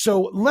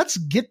 So let's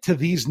get to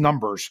these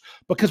numbers,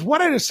 because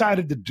what I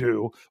decided to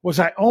do was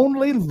I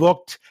only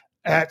looked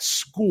at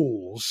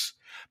schools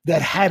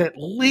that had at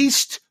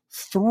least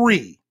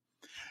three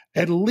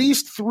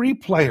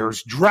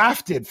players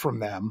drafted from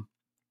them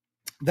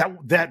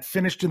that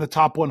finished in the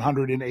top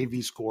 100 in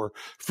AV score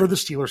for the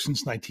Steelers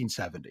since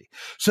 1970.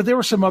 So there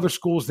were some other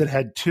schools that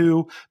had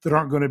two that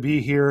aren't going to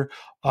be here.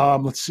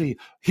 Let's see.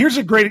 Here's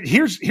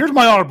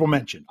my honorable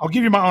mention. I'll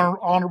give you my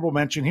honorable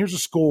mention. Here's a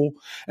school,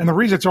 and the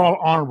reason it's all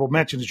honorable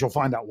mention is you'll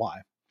find out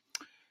why.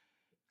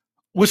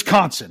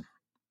 Wisconsin.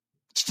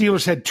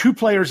 Steelers had two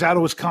players out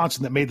of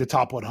Wisconsin that made the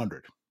top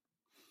 100.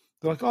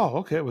 They're like,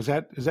 oh, okay. Is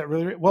that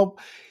really? Well,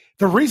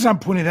 the reason I'm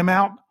pointing them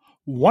out,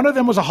 one of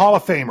them was a Hall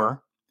of Famer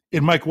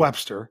in Mike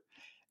Webster,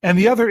 and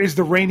the other is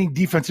the reigning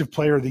defensive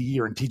player of the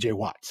year in TJ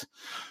Watt.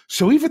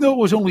 So even though it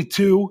was only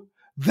two,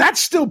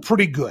 That's still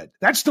pretty good.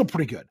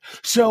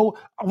 So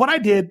what I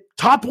did,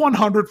 top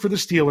 100 for the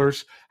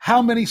Steelers,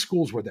 how many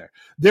schools were there?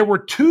 There were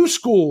 2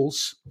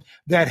 schools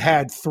that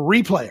had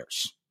 3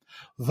 players.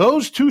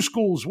 Those 2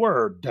 schools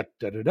were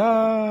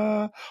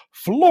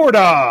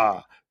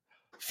Florida,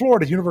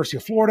 University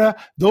of Florida.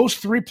 Those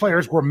 3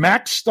 players were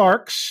Max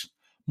Starks,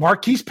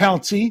 Marquise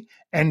Pouncey,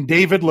 and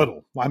David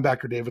Little,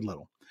 linebacker David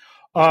Little.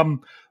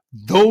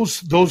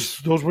 Those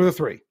were the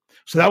 3.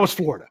 So that was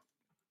Florida.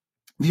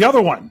 The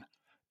other one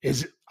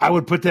is I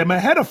would put them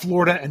ahead of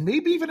Florida and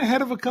maybe even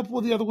ahead of a couple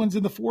of the other ones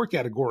in the 4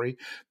 category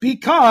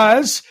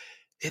because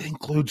it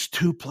includes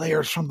 2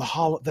 players from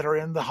that are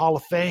in the Hall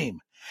of Fame.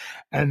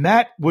 And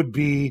that would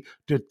be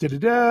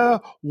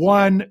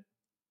one,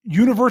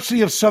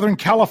 University of Southern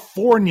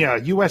California,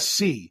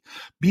 USC,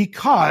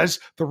 because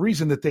the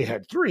reason that they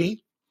had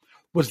 3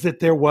 was that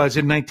there was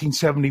in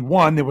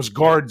 1971, there was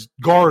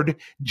guard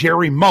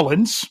Jerry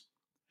Mullins.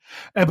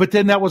 But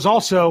then that was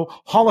also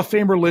Hall of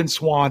Famer Lynn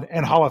Swann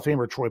and Hall of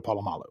Famer Troy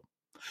Polamalu.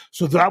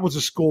 So that was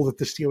a school that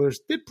the Steelers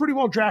did pretty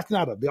well drafting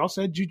out of. They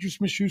also had Juju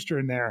Smith-Schuster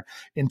in there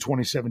in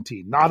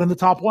 2017. Not in the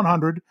top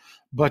 100,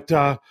 but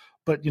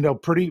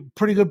pretty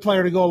good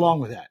player to go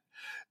along with that.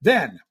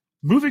 Then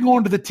moving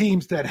on to the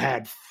teams that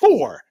had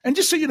 4. And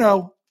just so you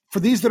know, for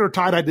these that are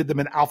tied, I did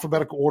them in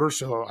alphabetical order,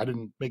 so I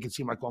didn't make it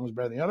seem like one was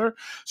better than the other.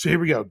 So here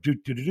we go.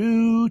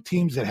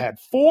 Teams that had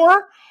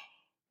 4.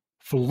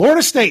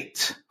 Florida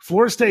State.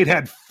 Florida State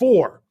had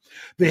 4.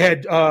 They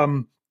had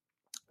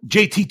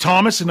J.T.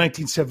 Thomas in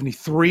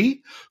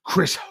 1973,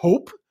 Chris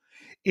Hope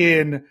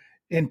in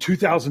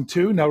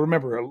 2002. Now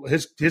remember,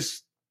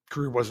 his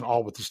career wasn't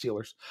all with the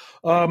Steelers.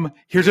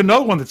 Here's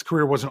another one that's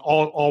career wasn't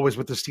always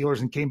with the Steelers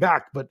and came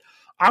back, but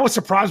I was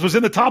surprised was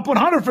in the top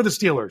 100 for the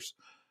Steelers.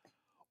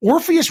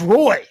 Orpheus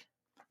Roy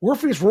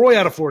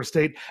out of Florida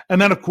State,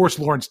 and then, of course,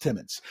 Lawrence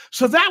Timmons.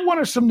 So that one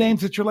are some names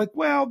that you're like,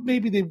 well,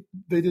 maybe they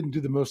didn't do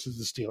the most as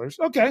the Steelers.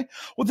 Okay,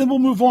 well, then we'll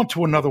move on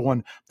to another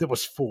one that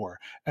was 4,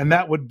 and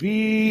that would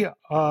be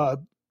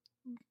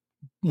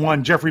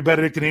one, Jeffrey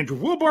Benedict and Andrew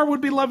Wilbar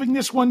would be loving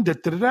this one.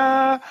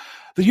 The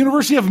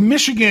University of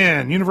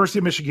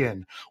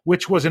Michigan,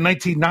 which was in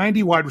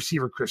 1990, wide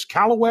receiver Chris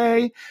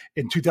Callaway.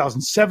 In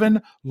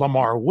 2007,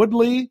 Lamar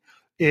Woodley.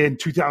 In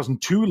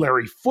 2002,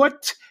 Larry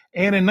Foote.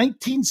 And in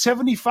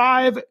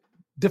 1975,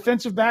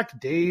 defensive back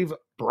Dave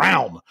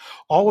Brown.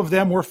 All of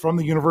them were from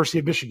the University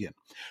of Michigan.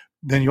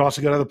 Then you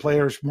also got other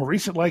players more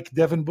recent like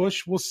Devin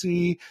Bush. We'll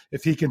see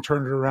if he can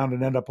turn it around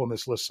and end up on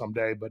this list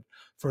someday. But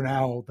for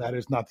now, that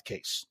is not the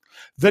case.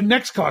 The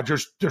next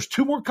college, there's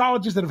 2 more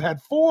colleges that have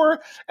had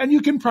 4, and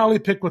you can probably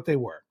pick what they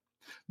were.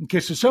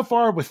 Okay, so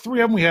far with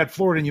 3 of them, we had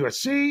Florida and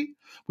USC.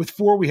 With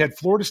 4, we had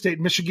Florida State,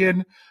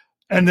 Michigan.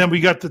 And then we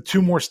got the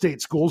 2 more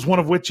state schools, one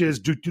of which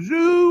is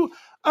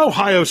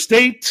Ohio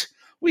State.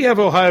 We have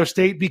Ohio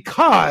State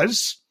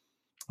because,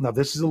 now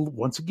this is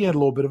once again a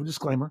little bit of a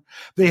disclaimer.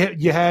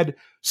 You had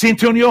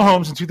Santonio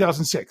Holmes in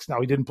 2006. Now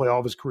he didn't play all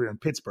of his career in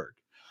Pittsburgh.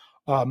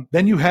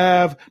 Then you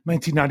have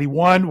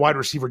 1991 wide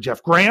receiver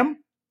Jeff Graham.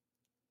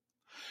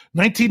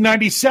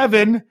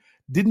 1997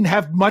 didn't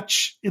have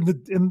much in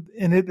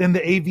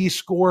the AV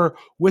score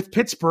with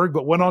Pittsburgh,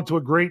 but went on to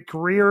a great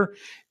career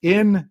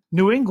in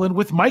New England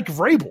with Mike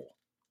Vrabel.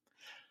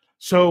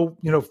 So,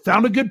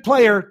 found a good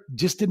player,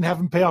 just didn't have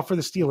him pay off for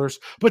the Steelers.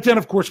 But then,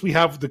 of course, we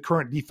have the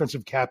current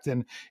defensive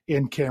captain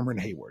in Cameron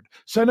Hayward.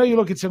 So I know you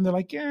look at some, they're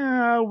like,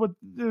 yeah, but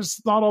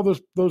there's not all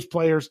those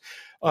players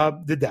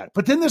did that.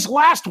 But then this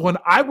last one,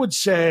 I would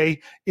say,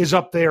 is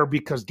up there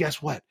because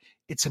guess what?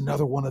 It's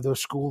another one of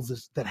those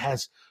schools that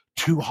has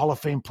 2 Hall of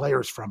Fame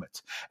players from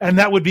it. And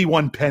that would be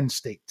one Penn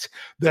State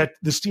that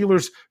the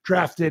Steelers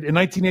drafted in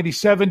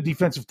 1987,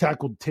 defensive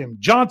tackle Tim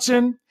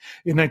Johnson.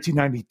 In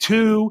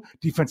 1992,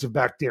 defensive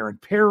back Darren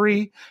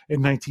Perry.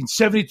 In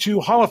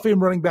 1972, Hall of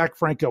Fame running back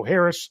Franco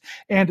Harris.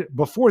 And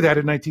before that,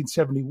 in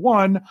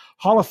 1971,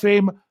 Hall of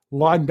Fame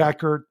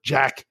linebacker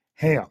Jack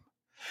Ham.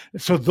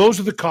 So those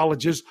are the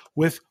colleges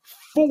with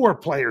 4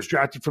 players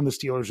drafted from the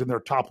Steelers in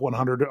their top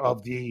 100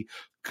 of the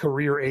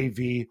career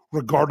AV,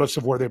 regardless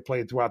of where they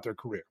played throughout their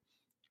career.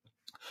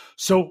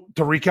 So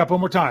to recap one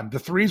more time, the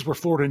 3s were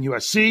Florida and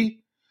USC.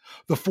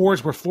 The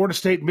 4s were Florida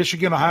State,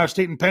 Michigan, Ohio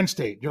State, and Penn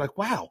State. You're like,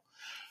 wow,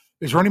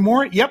 is there any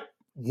more? Yep,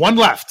 1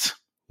 left.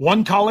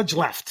 1 college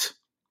left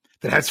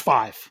that has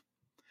 5.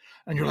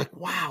 And you're like,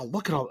 wow,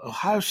 look at all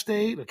Ohio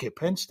State, okay,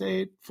 Penn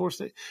State, Florida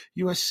State,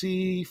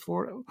 USC,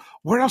 Florida.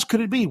 Where else could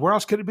it be?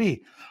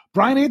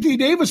 Brian Anthony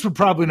Davis would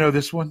probably know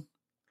this one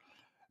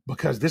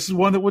because this is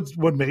one that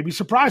would maybe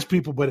surprise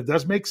people, but it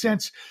does make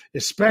sense,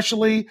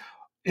 especially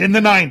in the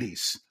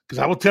 90s. Because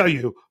I will tell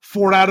you,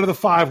 4 out of the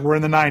 5 were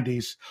in the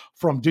 90s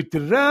from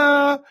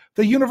the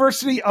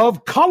University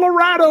of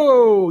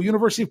Colorado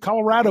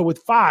with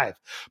 5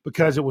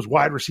 because it was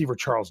wide receiver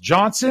Charles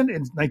Johnson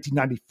in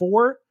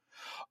 1994,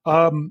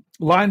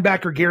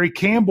 linebacker Gary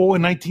Campbell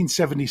in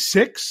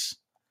 1976,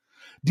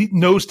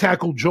 nose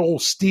tackle Joel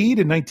Steed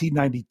in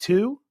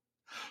 1992,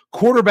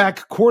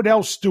 quarterback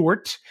Cordell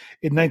Stewart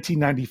in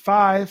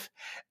 1995,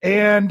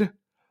 and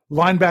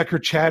linebacker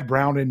Chad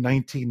Brown in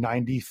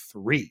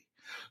 1993.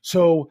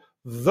 So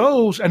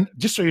those, and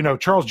just so you know,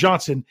 Charles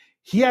Johnson,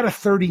 he had a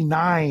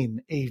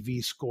 39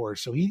 AV score,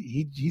 so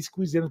he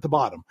squeezed in at the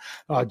bottom,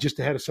 just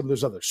ahead of some of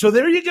those others. So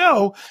there you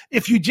go.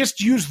 If you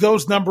just use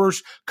those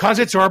numbers, because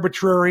it's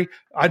arbitrary,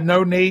 I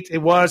know, Nate,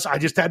 it was. I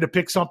just had to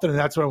pick something, and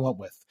that's what I went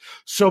with.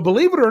 So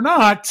believe it or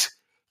not,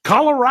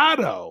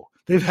 Colorado,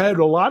 they've had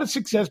a lot of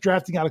success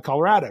drafting out of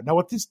Colorado. Now,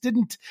 what this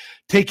didn't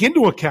take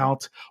into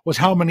account was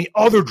how many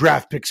other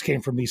draft picks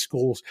came from these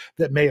schools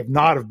that may have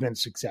not have been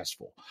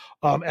successful.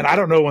 And I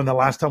don't know when the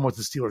last time was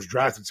the Steelers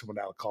drafted someone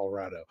out of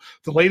Colorado.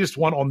 The latest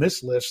one on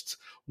this list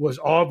was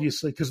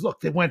obviously, because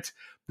look, they went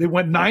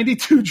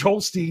 92 Joel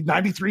Steed,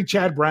 93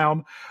 Chad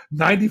Brown,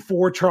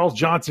 94 Charles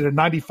Johnson, and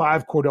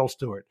 95 Cordell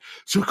Stewart.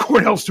 So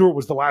Cordell Stewart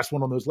was the last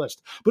one on those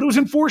lists. But it was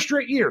in 4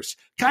 straight years.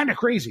 Kind of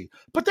crazy.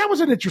 But that was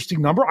an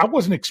interesting number. I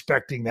wasn't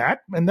expecting that.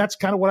 And that's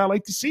kind of what I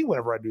like to see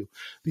whenever I do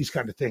these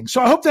kind of things.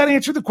 So I hope that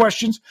answered the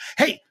questions.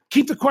 Hey,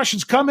 keep the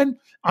questions coming.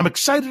 I'm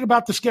excited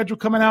about the schedule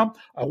coming out.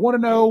 I want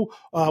to know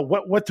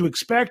what to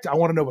expect. I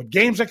want to know what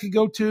games I could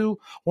go to.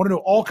 I want to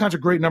know all kinds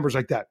of great numbers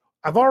like that.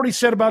 I've already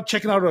said about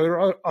checking out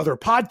other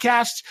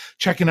podcasts,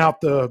 checking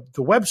out the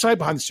website,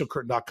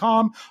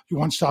 BehindTheSteelCurtain.com, your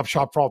one-stop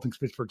shop for all things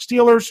Pittsburgh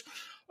Steelers.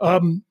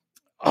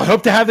 I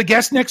hope to have the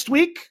guest next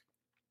week.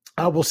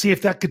 We'll see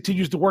if that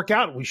continues to work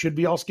out. We should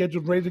be all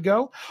scheduled, ready to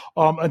go.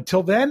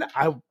 Until then,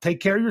 I'll take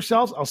care of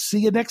yourselves. I'll see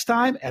you next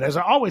time. And as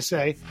I always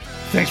say,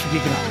 thanks for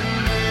geeking out.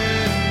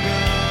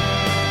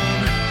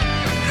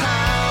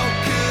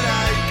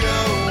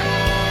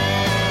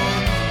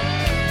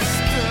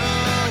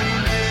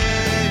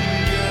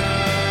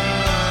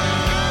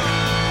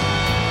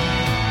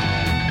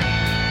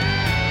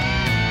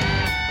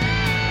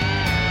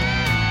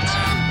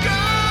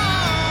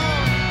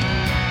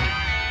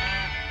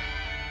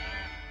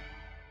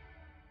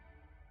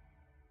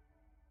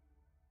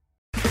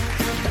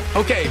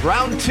 Okay,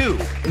 round 2.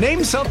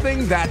 Name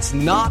something that's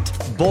not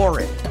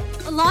boring.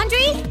 A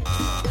laundry?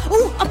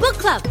 Ooh, a book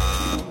club.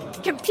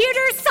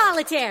 Computer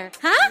solitaire,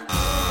 huh?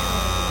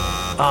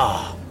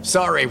 Ah, oh,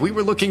 sorry, we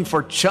were looking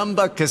for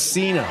Chumba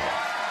Casino.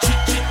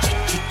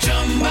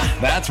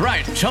 That's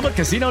right,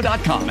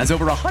 ChumbaCasino.com has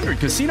over 100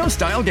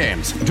 casino-style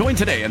games. Join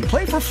today and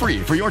play for free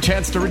for your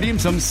chance to redeem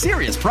some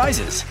serious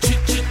prizes.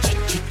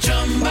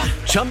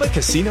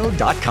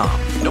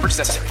 ChumbaCasino.com. No purchase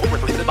necessary. Void where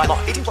prohibited by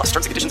law. 18+ terms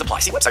and conditions apply.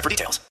 See website for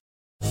details.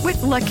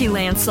 With Lucky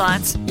Land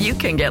Slots, you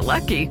can get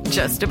lucky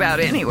just about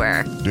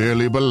anywhere.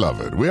 Dearly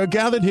beloved, we are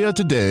gathered here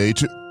today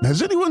to...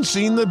 Has anyone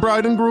seen the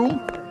bride and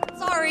groom?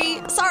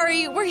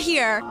 Sorry, we're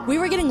here. We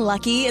were getting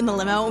lucky in the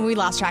limo and we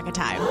lost track of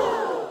time.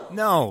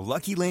 No,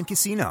 Lucky Land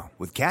Casino,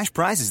 with cash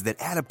prizes that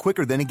add up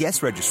quicker than a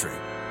guest registry.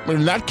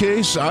 In that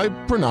case, I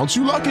pronounce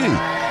you lucky.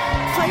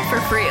 Play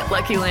for free at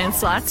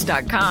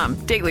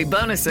LuckyLandSlots.com. Daily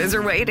bonuses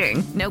are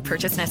waiting. No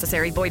purchase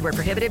necessary. Void where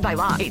prohibited by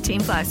law.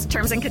 18+.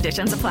 Terms and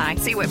conditions apply.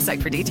 See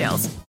website for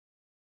details.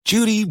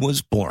 Judy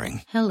was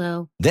boring.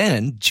 Hello.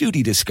 Then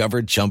Judy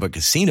discovered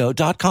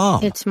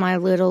ChumbaCasino.com. It's my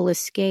little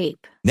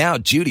escape. Now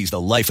Judy's the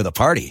life of the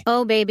party.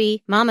 Oh,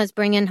 baby, mama's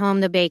bringing home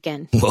the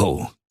bacon.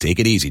 Whoa, take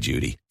it easy,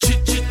 Judy.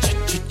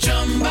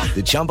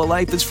 The Chumba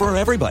life is for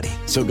everybody.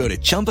 So go to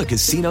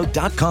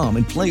ChumbaCasino.com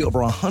and play over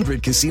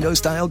 100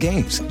 casino-style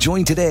games.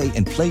 Join today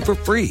and play for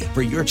free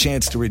for your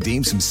chance to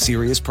redeem some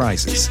serious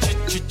prizes.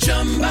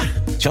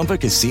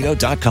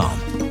 ChumbaCasino.com.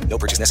 No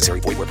purchase necessary.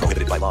 Void where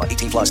prohibited by law.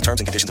 18+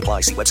 terms and conditions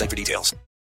apply. See website for details.